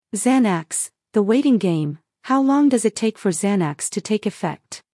Xanax, the waiting game. How long does it take for Xanax to take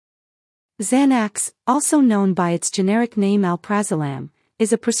effect? Xanax, also known by its generic name alprazolam,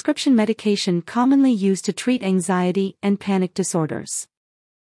 is a prescription medication commonly used to treat anxiety and panic disorders.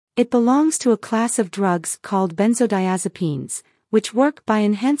 It belongs to a class of drugs called benzodiazepines, which work by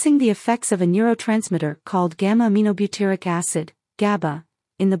enhancing the effects of a neurotransmitter called gamma-aminobutyric acid, GABA,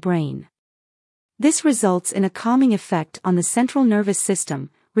 in the brain. This results in a calming effect on the central nervous system,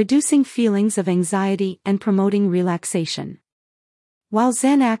 reducing feelings of anxiety and promoting relaxation. While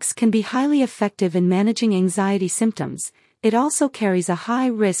Xanax can be highly effective in managing anxiety symptoms, it also carries a high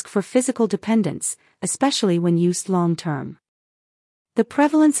risk for physical dependence, especially when used long-term. The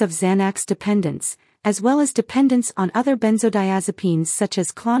prevalence of Xanax dependence, as well as dependence on other benzodiazepines such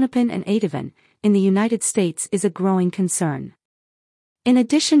as Klonopin and Ativan, in the United States is a growing concern. In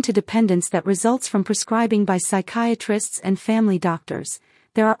addition to dependence that results from prescribing by psychiatrists and family doctors,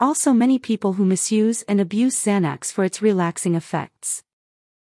 there are also many people who misuse and abuse Xanax for its relaxing effects.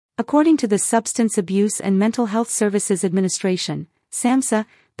 According to the Substance Abuse and Mental Health Services Administration, SAMHSA,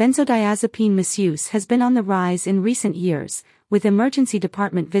 benzodiazepine misuse has been on the rise in recent years, with emergency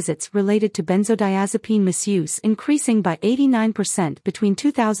department visits related to benzodiazepine misuse increasing by 89% between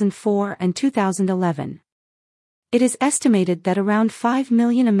 2004 and 2011. It is estimated that around 5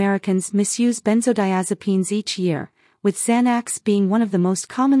 million Americans misuse benzodiazepines each year, with Xanax being one of the most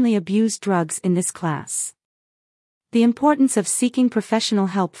commonly abused drugs in this class. The importance of seeking professional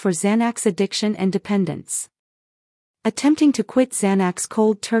help for Xanax addiction and dependence. Attempting to quit Xanax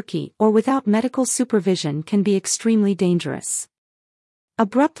cold turkey or without medical supervision can be extremely dangerous.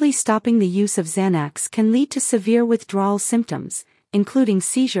 Abruptly stopping the use of Xanax can lead to severe withdrawal symptoms, including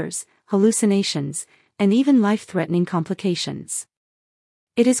seizures, hallucinations, and even life-threatening complications.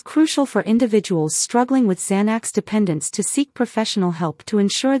 It is crucial for individuals struggling with Xanax dependence to seek professional help to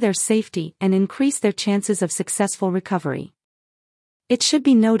ensure their safety and increase their chances of successful recovery. It should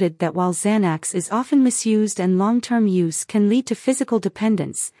be noted that while Xanax is often misused and long-term use can lead to physical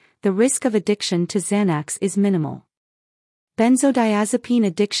dependence, the risk of addiction to Xanax is minimal. Benzodiazepine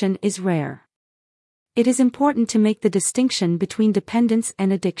addiction is rare. It is important to make the distinction between dependence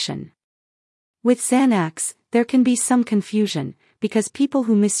and addiction. With Xanax, there can be some confusion, because people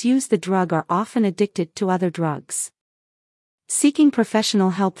who misuse the drug are often addicted to other drugs. Seeking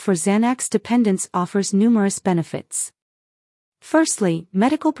professional help for Xanax dependence offers numerous benefits. Firstly,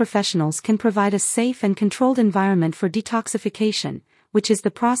 medical professionals can provide a safe and controlled environment for detoxification, which is the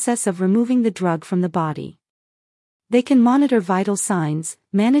process of removing the drug from the body. They can monitor vital signs,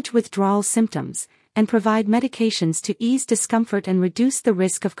 manage withdrawal symptoms, and provide medications to ease discomfort and reduce the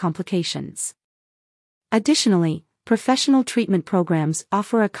risk of complications. Additionally, professional treatment programs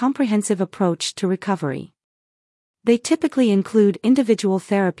offer a comprehensive approach to recovery. They typically include individual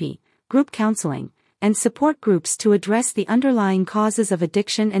therapy, group counseling, and support groups to address the underlying causes of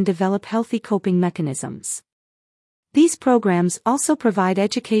addiction and develop healthy coping mechanisms. These programs also provide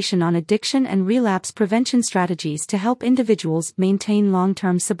education on addiction and relapse prevention strategies to help individuals maintain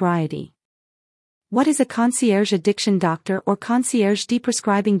long-term sobriety. What is a concierge addiction doctor or concierge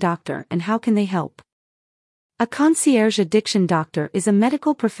deprescribing doctor, and how can they help? A concierge addiction doctor is a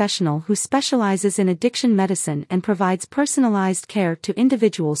medical professional who specializes in addiction medicine and provides personalized care to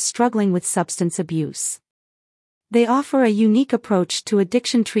individuals struggling with substance abuse. They offer a unique approach to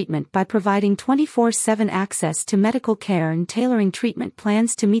addiction treatment by providing 24/7 access to medical care and tailoring treatment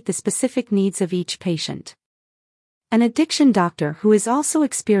plans to meet the specific needs of each patient. An addiction doctor who is also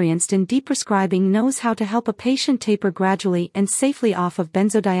experienced in deprescribing knows how to help a patient taper gradually and safely off of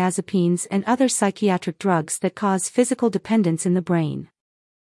benzodiazepines and other psychiatric drugs that cause physical dependence in the brain.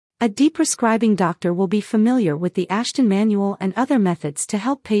 A deprescribing doctor will be familiar with the Ashton Manual and other methods to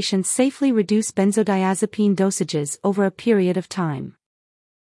help patients safely reduce benzodiazepine dosages over a period of time.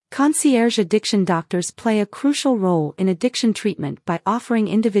 Concierge addiction doctors play a crucial role in addiction treatment by offering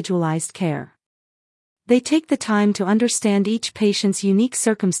individualized care. They take the time to understand each patient's unique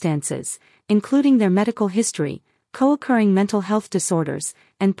circumstances, including their medical history, co-occurring mental health disorders,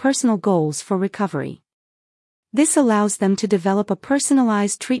 and personal goals for recovery. This allows them to develop a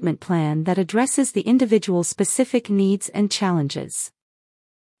personalized treatment plan that addresses the individual's specific needs and challenges.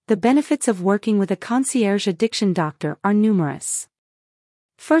 The benefits of working with a concierge addiction doctor are numerous.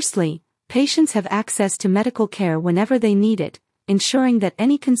 Firstly, patients have access to medical care whenever they need it, ensuring that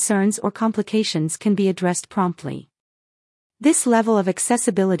any concerns or complications can be addressed promptly. This level of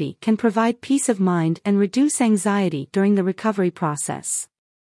accessibility can provide peace of mind and reduce anxiety during the recovery process.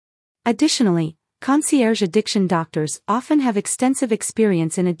 Additionally, concierge addiction doctors often have extensive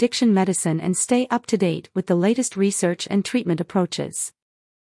experience in addiction medicine and stay up to date with the latest research and treatment approaches.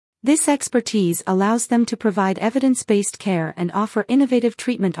 This expertise allows them to provide evidence-based care and offer innovative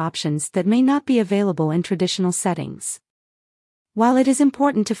treatment options that may not be available in traditional settings. While it is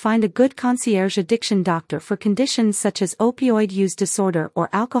important to find a good concierge addiction doctor for conditions such as opioid use disorder or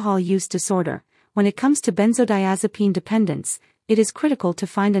alcohol use disorder, when it comes to benzodiazepine dependence, it is critical to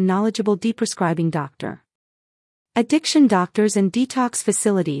find a knowledgeable deprescribing doctor. Addiction doctors and detox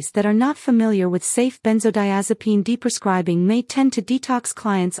facilities that are not familiar with safe benzodiazepine deprescribing may tend to detox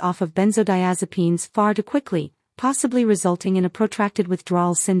clients off of benzodiazepines far too quickly, possibly resulting in a protracted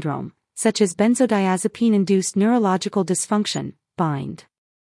withdrawal syndrome, such as benzodiazepine-induced neurological dysfunction, BIND.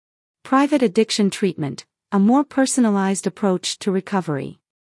 Private addiction treatment, a more personalized approach to recovery.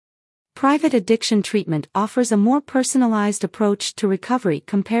 Private addiction treatment offers a more personalized approach to recovery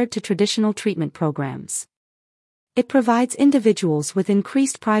compared to traditional treatment programs. It provides individuals with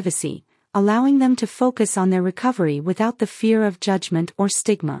increased privacy, allowing them to focus on their recovery without the fear of judgment or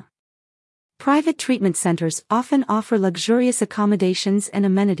stigma. Private treatment centers often offer luxurious accommodations and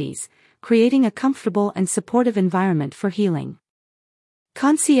amenities, creating a comfortable and supportive environment for healing.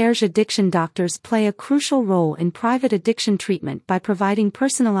 Concierge addiction doctors play a crucial role in private addiction treatment by providing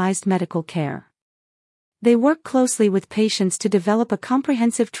personalized medical care. They work closely with patients to develop a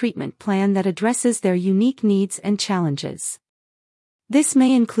comprehensive treatment plan that addresses their unique needs and challenges. This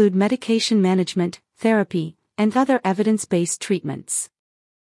may include medication management, therapy, and other evidence-based treatments.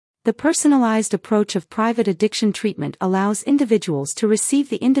 The personalized approach of private addiction treatment allows individuals to receive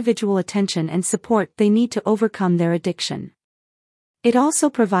the individual attention and support they need to overcome their addiction. It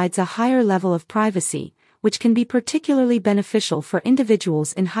also provides a higher level of privacy, which can be particularly beneficial for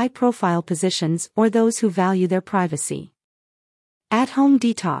individuals in high-profile positions or those who value their privacy. At-home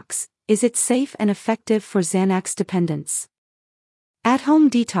detox, is it safe and effective for Xanax dependence?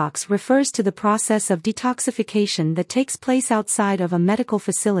 At-home detox refers to the process of detoxification that takes place outside of a medical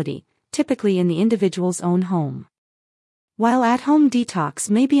facility, typically in the individual's own home. While at-home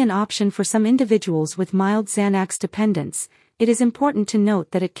detox may be an option for some individuals with mild Xanax dependence, it is important to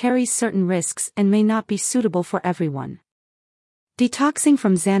note that it carries certain risks and may not be suitable for everyone. Detoxing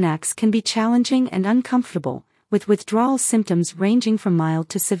from Xanax can be challenging and uncomfortable, with withdrawal symptoms ranging from mild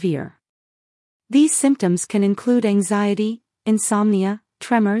to severe. These symptoms can include anxiety, insomnia,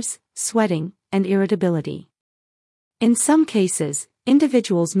 tremors, sweating, and irritability. In some cases,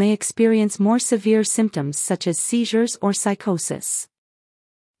 individuals may experience more severe symptoms such as seizures or psychosis.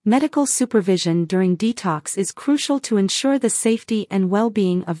 Medical supervision during detox is crucial to ensure the safety and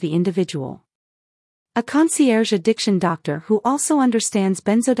well-being of the individual. A concierge addiction doctor who also understands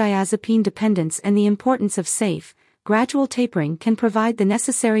benzodiazepine dependence and the importance of safe, gradual tapering can provide the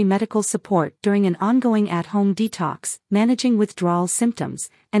necessary medical support during an ongoing at-home detox, managing withdrawal symptoms,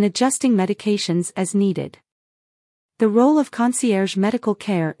 and adjusting medications as needed. The role of concierge medical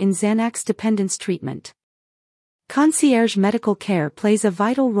care in Xanax dependence treatment. Concierge medical care plays a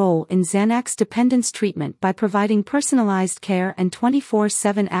vital role in Xanax dependence treatment by providing personalized care and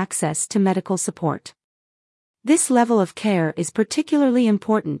 24/7 access to medical support. This level of care is particularly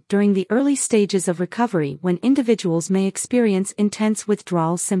important during the early stages of recovery when individuals may experience intense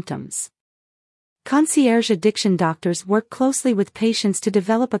withdrawal symptoms. Concierge addiction doctors work closely with patients to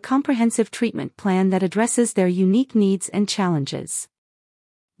develop a comprehensive treatment plan that addresses their unique needs and challenges.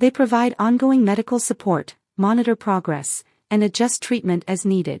 They provide ongoing medical support, monitor progress, and adjust treatment as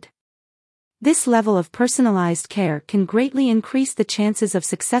needed. This level of personalized care can greatly increase the chances of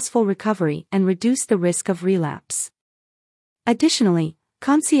successful recovery and reduce the risk of relapse. Additionally,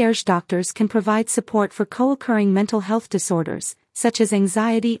 concierge doctors can provide support for co-occurring mental health disorders, such as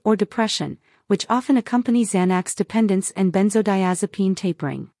anxiety or depression, which often accompany Xanax dependence and benzodiazepine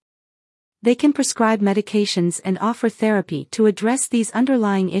tapering. They can prescribe medications and offer therapy to address these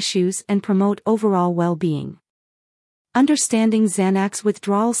underlying issues and promote overall well-being. Understanding Xanax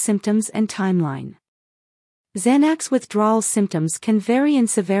withdrawal symptoms and timeline. Xanax withdrawal symptoms can vary in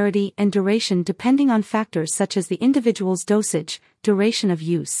severity and duration depending on factors such as the individual's dosage, duration of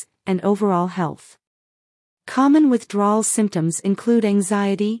use, and overall health. Common withdrawal symptoms include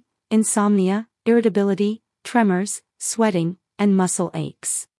anxiety, insomnia, irritability, tremors, sweating, and muscle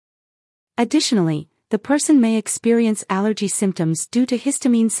aches. Additionally, the person may experience allergy symptoms due to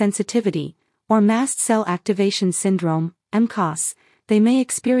histamine sensitivity, or mast cell activation syndrome, MCAS. They may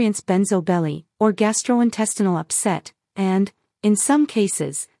experience benzo belly, or gastrointestinal upset, and, in some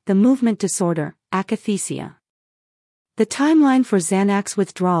cases, the movement disorder, akathisia. The timeline for Xanax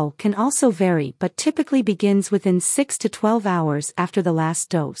withdrawal can also vary but typically begins within 6 to 12 hours after the last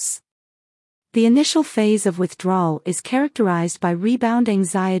dose. The initial phase of withdrawal is characterized by rebound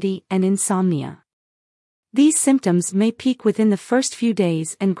anxiety and insomnia. These symptoms may peak within the first few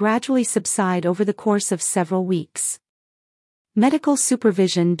days and gradually subside over the course of several weeks. Medical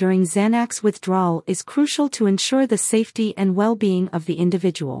supervision during Xanax withdrawal is crucial to ensure the safety and well-being of the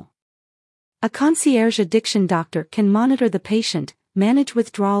individual. A concierge addiction doctor can monitor the patient, manage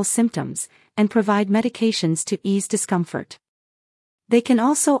withdrawal symptoms, and provide medications to ease discomfort. They can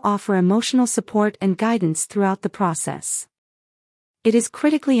also offer emotional support and guidance throughout the process. It is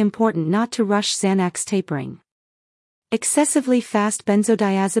critically important not to rush Xanax tapering. Excessively fast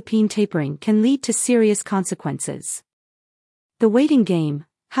benzodiazepine tapering can lead to serious consequences. The waiting game: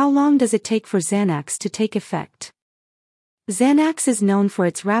 how long does it take for Xanax to take effect? Xanax is known for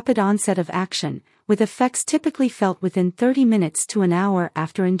its rapid onset of action, with effects typically felt within 30 minutes to an hour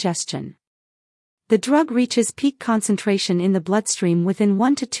after ingestion. The drug reaches peak concentration in the bloodstream within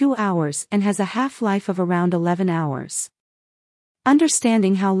 1 to 2 hours and has a half-life of around 11 hours.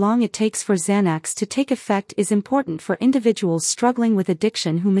 Understanding how long it takes for Xanax to take effect is important for individuals struggling with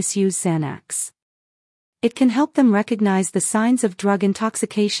addiction who misuse Xanax. It can help them recognize the signs of drug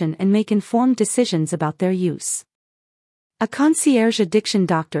intoxication and make informed decisions about their use. A concierge addiction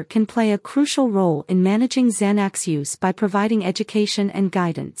doctor can play a crucial role in managing Xanax use by providing education and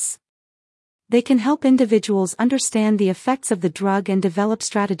guidance. They can help individuals understand the effects of the drug and develop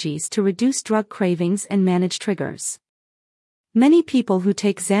strategies to reduce drug cravings and manage triggers. Many people who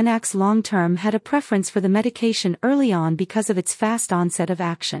take Xanax long-term had a preference for the medication early on because of its fast onset of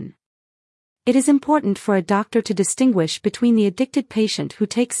action. It is important for a doctor to distinguish between the addicted patient who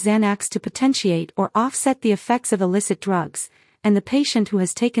takes Xanax to potentiate or offset the effects of illicit drugs, and the patient who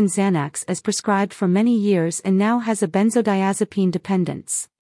has taken Xanax as prescribed for many years and now has a benzodiazepine dependence.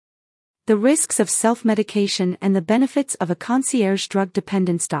 The risks of self-medication and the benefits of a concierge drug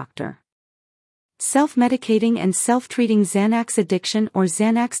dependence doctor. Self-medicating and self-treating Xanax addiction or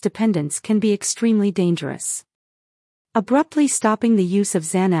Xanax dependence can be extremely dangerous. Abruptly stopping the use of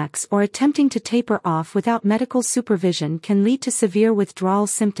Xanax or attempting to taper off without medical supervision can lead to severe withdrawal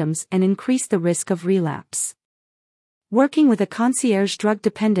symptoms and increase the risk of relapse. Working with a concierge drug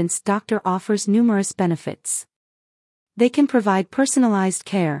dependence doctor offers numerous benefits. They can provide personalized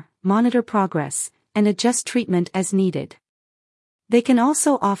care, monitor progress, and adjust treatment as needed. They can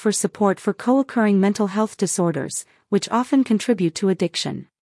also offer support for co-occurring mental health disorders, which often contribute to addiction.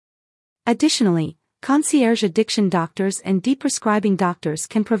 Additionally, concierge addiction doctors and deprescribing doctors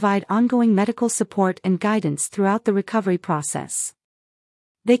can provide ongoing medical support and guidance throughout the recovery process.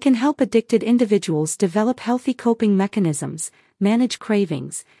 They can help addicted individuals develop healthy coping mechanisms, manage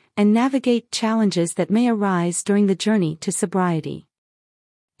cravings, and navigate challenges that may arise during the journey to sobriety.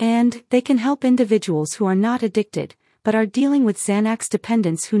 And they can help individuals who are not addicted, but are dealing with Xanax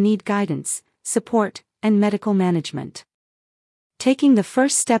dependence who need guidance, support, and medical management. Taking the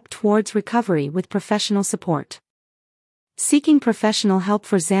first step towards recovery with professional support. Seeking professional help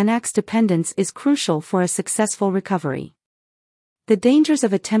for Xanax dependence is crucial for a successful recovery. The dangers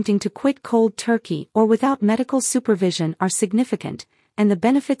of attempting to quit cold turkey or without medical supervision are significant, and the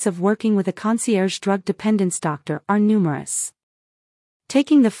benefits of working with a concierge drug dependence doctor are numerous.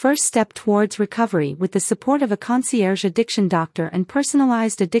 Taking the first step towards recovery with the support of a concierge addiction doctor and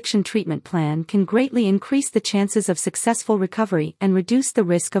personalized addiction treatment plan can greatly increase the chances of successful recovery and reduce the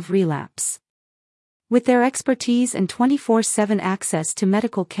risk of relapse. With their expertise and 24/7 access to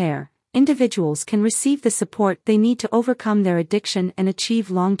medical care, individuals can receive the support they need to overcome their addiction and achieve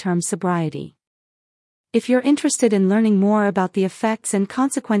long-term sobriety. If you're interested in learning more about the effects and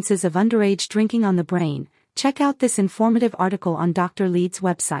consequences of underage drinking on the brain, check out this informative article on Dr. Leeds'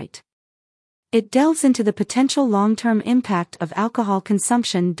 website. It delves into the potential long-term impact of alcohol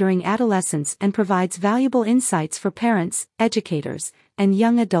consumption during adolescence and provides valuable insights for parents, educators, and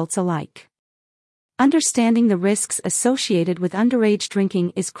young adults alike. Understanding the risks associated with underage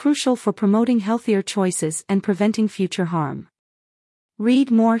drinking is crucial for promoting healthier choices and preventing future harm. Read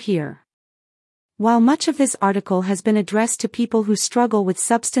more here. While much of this article has been addressed to people who struggle with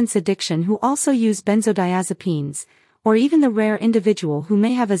substance addiction who also use benzodiazepines, or even the rare individual who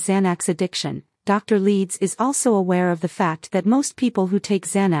may have a Xanax addiction, Dr. Leeds is also aware of the fact that most people who take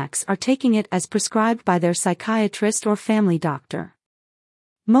Xanax are taking it as prescribed by their psychiatrist or family doctor.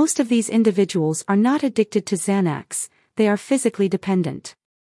 Most of these individuals are not addicted to Xanax, they are physically dependent.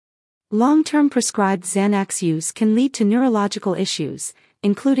 Long-term prescribed Xanax use can lead to neurological issues,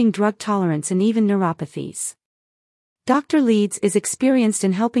 including drug tolerance and even neuropathies. Dr. Leeds is experienced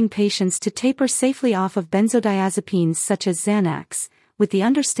in helping patients to taper safely off of benzodiazepines such as Xanax, with the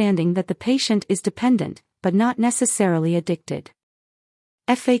understanding that the patient is dependent, but not necessarily addicted.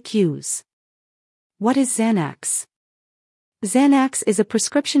 FAQs. What is Xanax? Xanax is a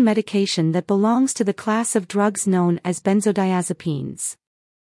prescription medication that belongs to the class of drugs known as benzodiazepines.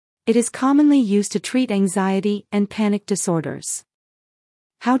 It is commonly used to treat anxiety and panic disorders.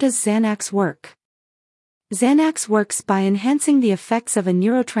 How does Xanax work? Xanax works by enhancing the effects of a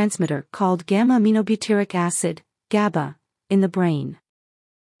neurotransmitter called gamma-aminobutyric acid, GABA, in the brain.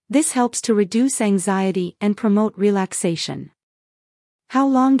 This helps to reduce anxiety and promote relaxation. How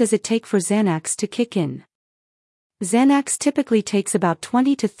long does it take for Xanax to kick in? Xanax typically takes about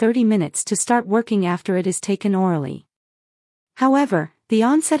 20 to 30 minutes to start working after it is taken orally. However, the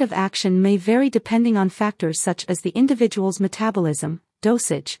onset of action may vary depending on factors such as the individual's metabolism,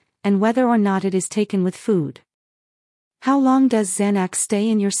 dosage, and whether or not it is taken with food. How long does Xanax stay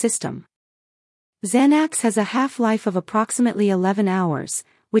in your system? Xanax has a half-life of approximately 11 hours,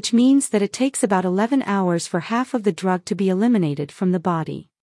 which means that it takes about 11 hours for half of the drug to be eliminated from the body.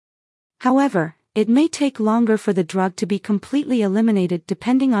 However, it may take longer for the drug to be completely eliminated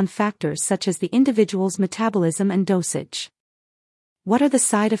depending on factors such as the individual's metabolism and dosage. What are the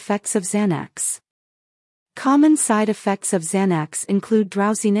side effects of Xanax? Common side effects of Xanax include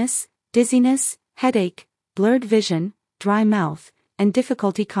drowsiness, dizziness, headache, blurred vision, dry mouth, and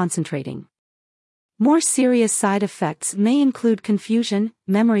difficulty concentrating. More serious side effects may include confusion,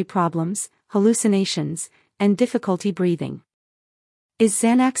 memory problems, hallucinations, and difficulty breathing. Is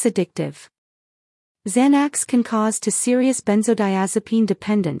Xanax addictive? Xanax can cause to serious benzodiazepine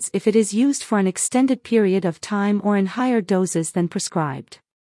dependence if it is used for an extended period of time or in higher doses than prescribed.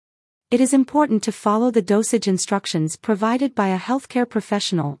 It is important to follow the dosage instructions provided by a healthcare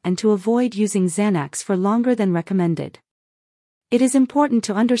professional and to avoid using Xanax for longer than recommended. It is important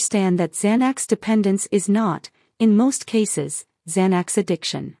to understand that Xanax dependence is not, in most cases, Xanax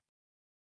addiction.